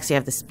modern axe, you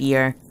have the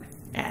spear.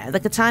 The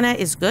katana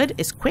is good,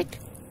 it's quick.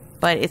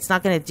 but it's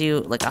not going to do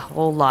like a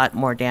whole lot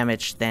more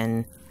damage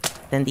than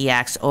the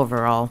axe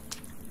overall.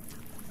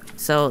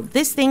 So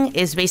this thing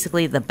is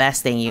basically the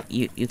best thing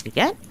you could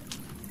get.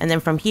 And then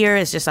from here,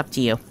 it's just up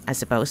to you, I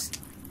suppose.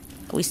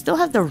 We still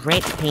have the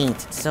red paint,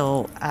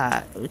 so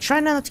try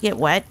not to get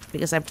wet,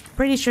 because I'm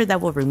pretty sure that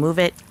will remove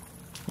it.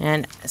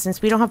 And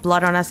since we don't have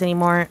blood on us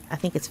anymore, I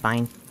think it's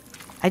fine.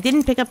 I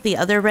didn't pick up the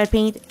other red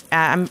paint.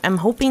 I'm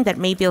hoping that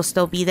maybe it'll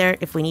still be there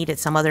if we need it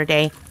some other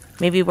day.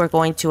 Maybe we're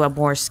going to a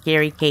more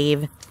scary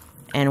cave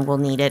and we'll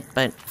need it.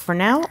 But for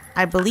now,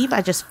 I believe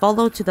I just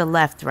follow to the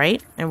left,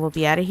 right? And we'll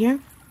be out of here.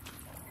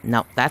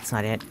 No, that's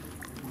not it.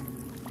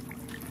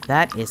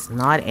 That is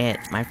not it,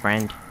 my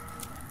friend.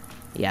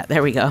 Yeah,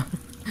 there we go.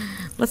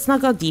 Let's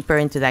not go deeper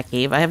into that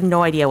cave. I have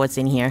no idea what's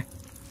in here.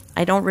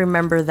 I don't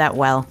remember that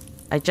well.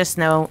 I just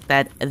know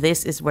that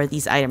this is where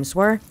these items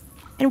were.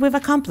 And we've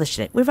accomplished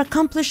it. We've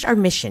accomplished our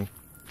mission,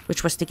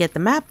 which was to get the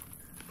map,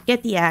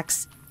 get the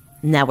axe.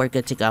 Now we're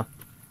good to go.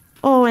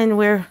 Oh, and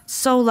we're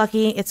so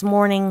lucky. It's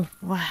morning.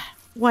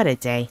 What a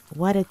day.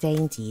 What a day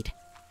indeed.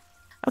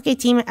 Okay,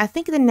 team, I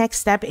think the next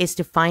step is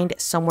to find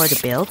somewhere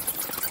to build.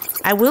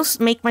 I will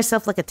make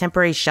myself like a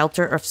temporary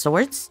shelter of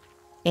sorts.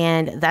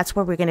 And that's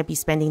where we're going to be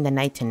spending the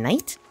night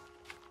tonight.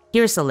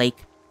 Here's the lake.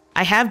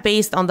 I have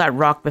based on that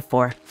rock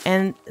before.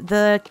 And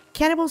the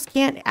cannibals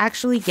can't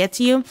actually get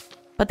to you,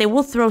 but they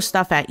will throw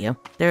stuff at you.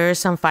 There are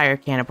some fire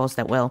cannibals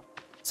that will.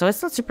 So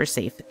it's not super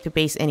safe to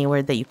base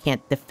anywhere that you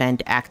can't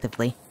defend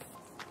actively.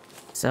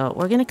 So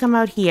we're going to come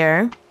out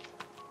here.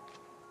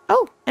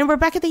 Oh, and we're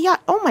back at the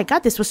yacht. Oh my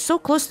god, this was so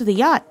close to the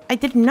yacht. I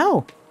didn't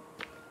know.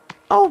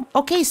 Oh,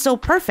 okay, so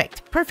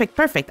perfect. Perfect,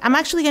 perfect. I'm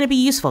actually going to be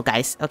useful,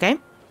 guys, okay?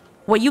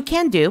 What you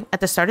can do at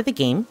the start of the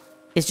game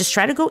is just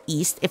try to go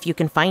east if you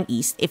can find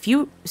east. If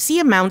you see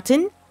a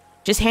mountain,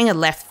 just hang a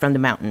left from the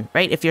mountain,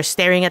 right? If you're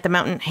staring at the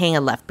mountain, hang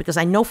a left, because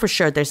I know for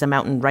sure there's a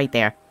mountain right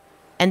there.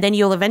 And then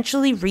you'll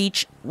eventually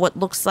reach what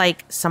looks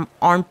like some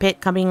armpit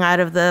coming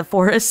out of the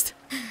forest.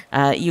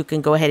 You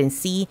can go ahead and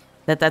see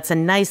that that's a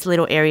nice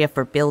little area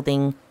for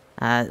building.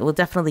 It will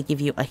definitely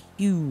give you a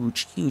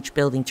huge, huge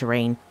building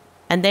terrain.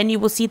 And then you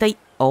will see the...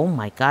 Oh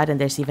my god,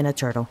 and there's even a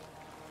turtle.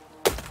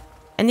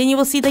 And then you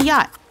will see the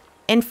yacht.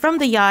 And from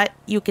the yacht,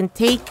 you can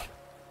take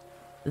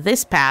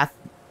this path.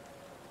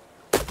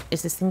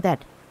 Is this thing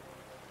dead?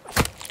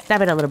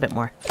 Stab it a little bit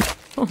more.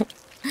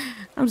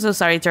 I'm so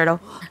sorry,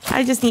 turtle.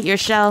 I just need your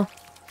shell.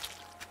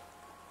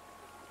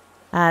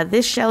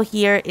 This shell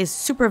here is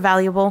super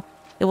valuable.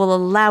 It will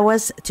allow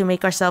us to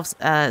make ourselves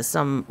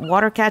some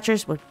water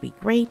catchers, which would be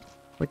great.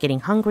 We're getting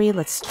hungry.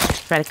 Let's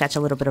try to catch a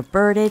little bit of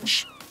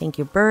birdage. Thank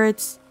you,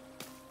 birds.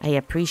 I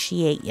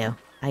appreciate you.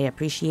 I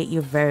appreciate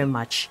you very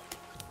much.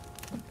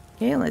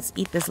 Okay, let's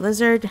eat this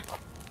lizard.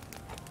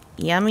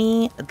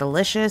 Yummy,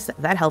 delicious.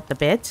 That helped a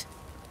bit.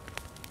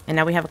 And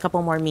now we have a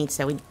couple more meats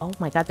that we... Oh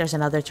my god, there's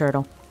another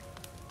turtle.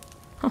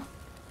 Huh.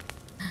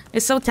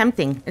 It's so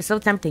tempting. It's so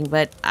tempting,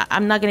 but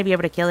I'm not going to be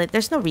able to kill it.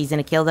 There's no reason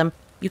to kill them.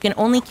 You can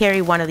only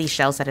carry one of these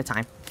shells at a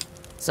time.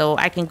 So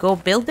I can go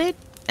build it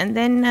and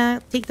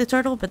then take the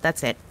turtle, but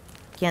that's it.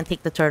 Can't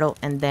take the turtle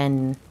and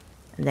then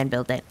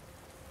build it.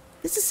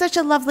 This is such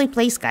a lovely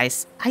place,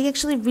 guys. I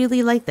actually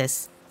really like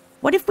this.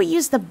 What if we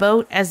use the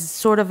boat as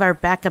sort of our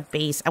backup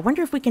base? I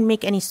wonder if we can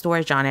make any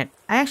storage on it.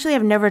 I actually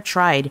have never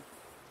tried.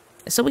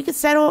 So we could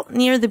settle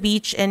near the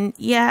beach, and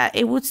yeah,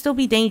 it would still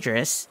be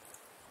dangerous.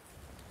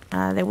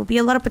 There will be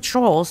a lot of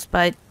patrols,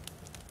 but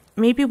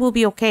maybe we'll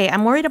be okay.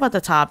 I'm worried about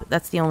the top.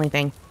 That's the only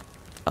thing.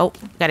 Oh,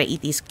 gotta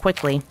eat these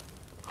quickly.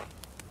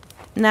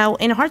 Now,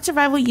 in hard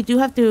survival, you do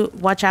have to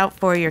watch out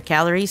for your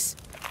calories.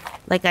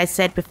 Like I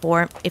said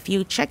before, if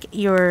you check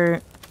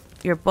your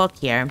book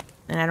here,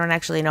 and I don't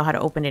actually know how to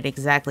open it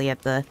exactly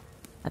at the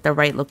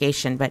right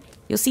location, but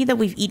you'll see that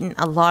we've eaten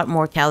a lot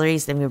more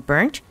calories than we've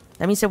burnt.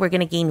 That means that we're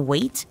gonna gain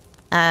weight.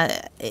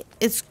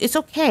 It's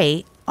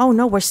okay. Oh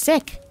no, we're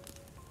sick.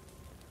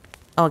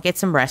 Oh, get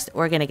some rest.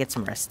 We're gonna get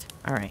some rest.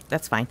 All right,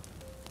 that's fine.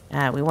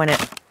 We want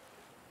to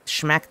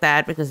smack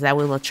that because that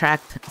will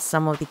attract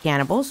some of the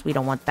cannibals. We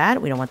don't want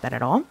that. We don't want that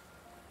at all.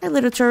 Hey,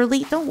 little turtle,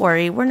 don't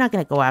worry. We're not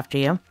gonna go after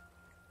you.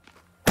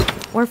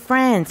 We're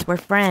friends. We're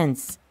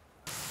friends.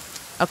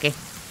 Okay.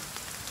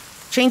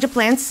 Change of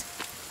plans.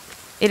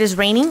 It is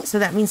raining, so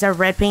that means our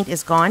red paint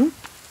is gone.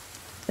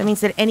 That means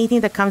that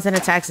anything that comes and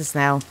attacks us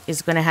now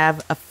is going to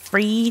have a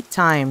free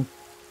time.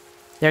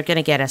 They're going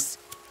to get us.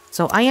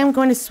 So I am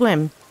going to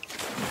swim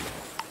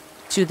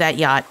to that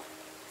yacht.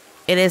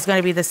 It is going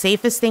to be the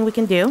safest thing we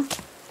can do.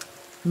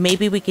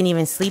 Maybe we can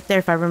even sleep there.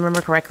 If I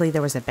remember correctly,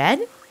 there was a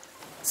bed.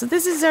 So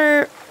this is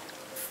our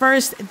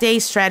first day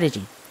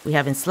strategy. We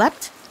haven't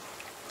slept.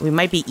 We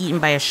might be eaten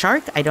by a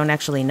shark. I don't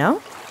actually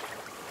know.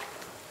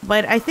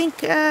 But I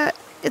think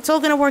it's all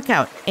going to work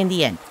out in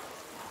the end.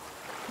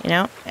 You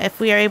know, if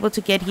we are able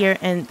to get here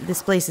and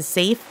this place is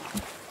safe.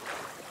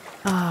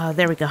 Oh,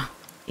 there we go.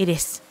 It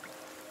is.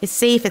 It's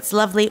safe. It's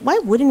lovely. Why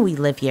wouldn't we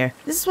live here?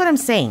 This is what I'm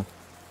saying,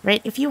 right?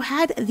 If you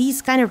had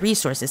these kind of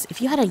resources, if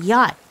you had a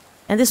yacht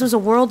and this was a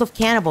world of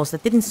cannibals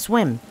that didn't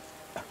swim,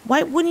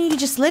 why wouldn't you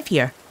just live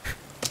here?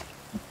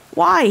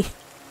 Why?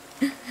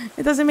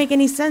 It doesn't make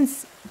any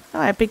sense. Oh,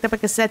 I picked up a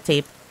cassette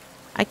tape.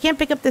 I can't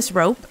pick up this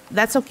rope.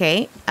 That's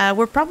okay.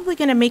 We're probably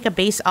going to make a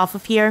base off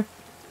of here.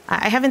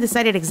 I haven't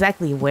decided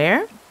exactly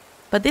where,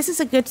 but this is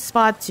a good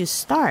spot to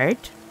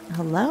start.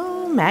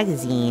 Hello,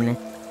 magazine.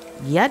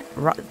 Yet,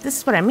 this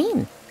is what I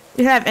mean.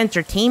 We have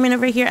entertainment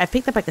over here. I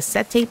picked up a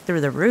cassette tape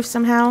through the roof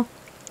somehow.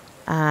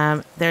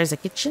 There's a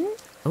kitchen.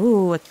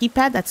 Ooh, a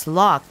keypad that's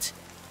locked.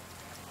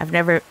 I've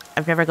never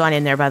gone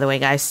in there, by the way,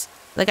 guys.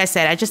 Like I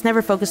said, I just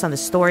never focus on the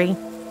story.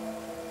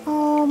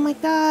 Oh my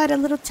god, a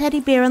little teddy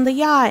bear on the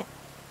yacht.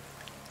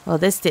 Well,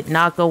 this did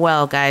not go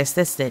well, guys.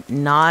 This did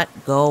not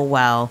go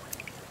well.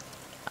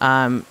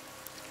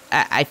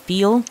 I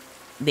feel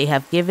they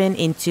have given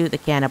into the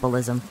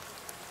cannibalism.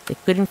 They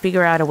couldn't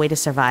figure out a way to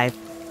survive.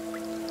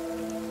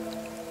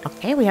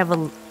 Okay, we have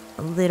a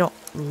little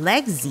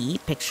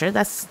Legsy picture.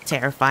 That's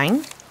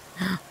terrifying.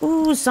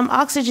 Ooh, some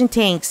oxygen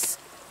tanks.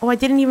 Oh, I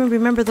didn't even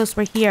remember those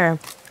were here.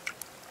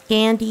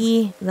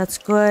 Candy. That's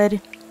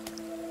good.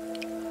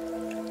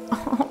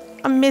 Oh,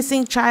 a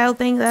missing child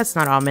thing. That's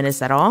not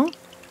ominous at all.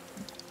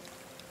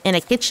 And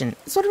a kitchen.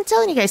 That's what I'm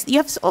telling you guys. You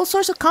have all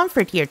sorts of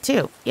comfort here,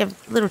 too. You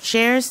have little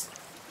chairs.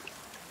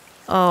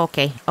 Oh,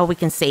 okay. Oh, we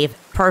can save.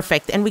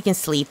 Perfect. And we can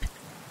sleep.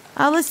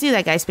 Let's do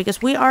that, guys,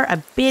 because we are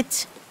a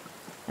bit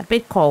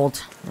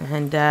cold.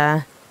 And,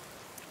 I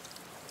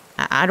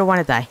don't want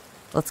to die.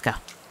 Let's go.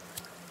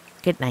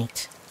 Good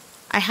night.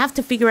 I have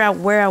to figure out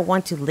where I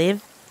want to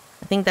live.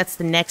 I think that's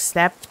the next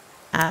step.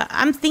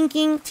 I'm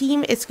thinking,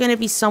 team, it's going to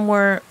be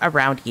somewhere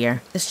around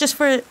here. It's just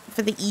for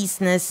the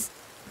easiness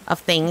of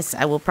things.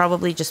 I will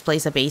probably just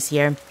place a base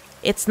here.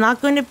 It's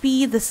not going to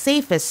be the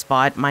safest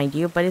spot, mind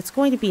you, but it's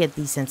going to be a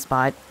decent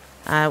spot.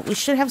 We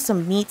should have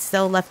some meat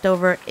still left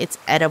over. It's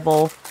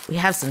edible. We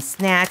have some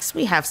snacks.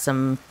 We have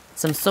some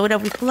soda.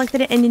 We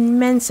collected an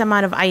immense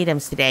amount of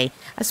items today,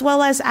 as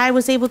well as I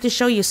was able to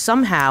show you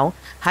somehow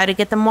how to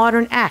get the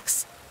modern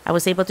axe. I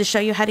was able to show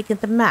you how to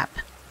get the map.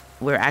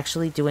 We're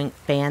actually doing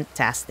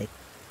fantastic.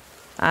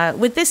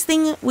 With this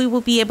thing, we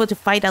will be able to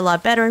fight a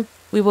lot better.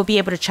 We will be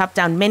able to chop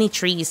down many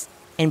trees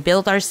and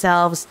build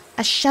ourselves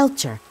a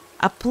shelter,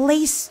 a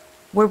place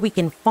where we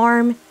can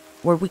farm,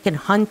 where we can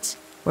hunt,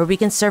 where we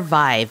can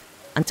survive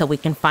until we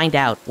can find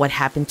out what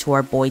happened to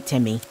our boy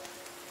Timmy.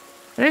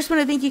 I just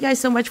want to thank you guys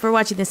so much for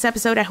watching this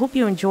episode. I hope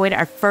you enjoyed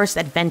our first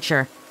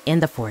adventure in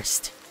the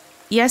forest.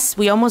 Yes,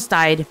 we almost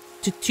died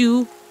to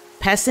 2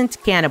 peasant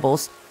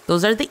cannibals.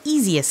 Those are the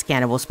easiest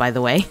cannibals, by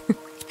the way.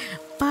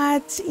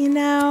 But, you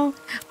know,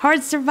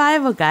 hard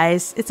survival,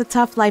 guys. It's a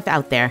tough life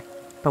out there.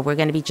 But we're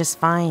going to be just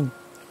fine.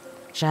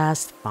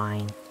 Just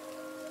fine.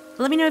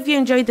 Let me know if you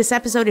enjoyed this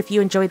episode, if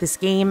you enjoyed this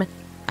game.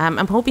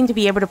 I'm hoping to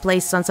be able to play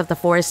Sons of the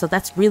Forest, so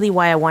that's really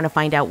why I want to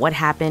find out what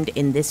happened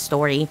in this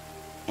story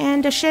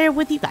and share it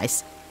with you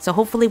guys. So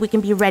hopefully we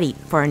can be ready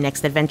for our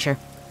next adventure.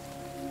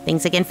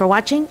 Thanks again for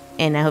watching,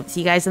 and I hope to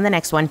see you guys in the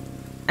next one.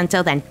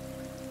 Until then,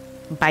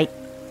 bye.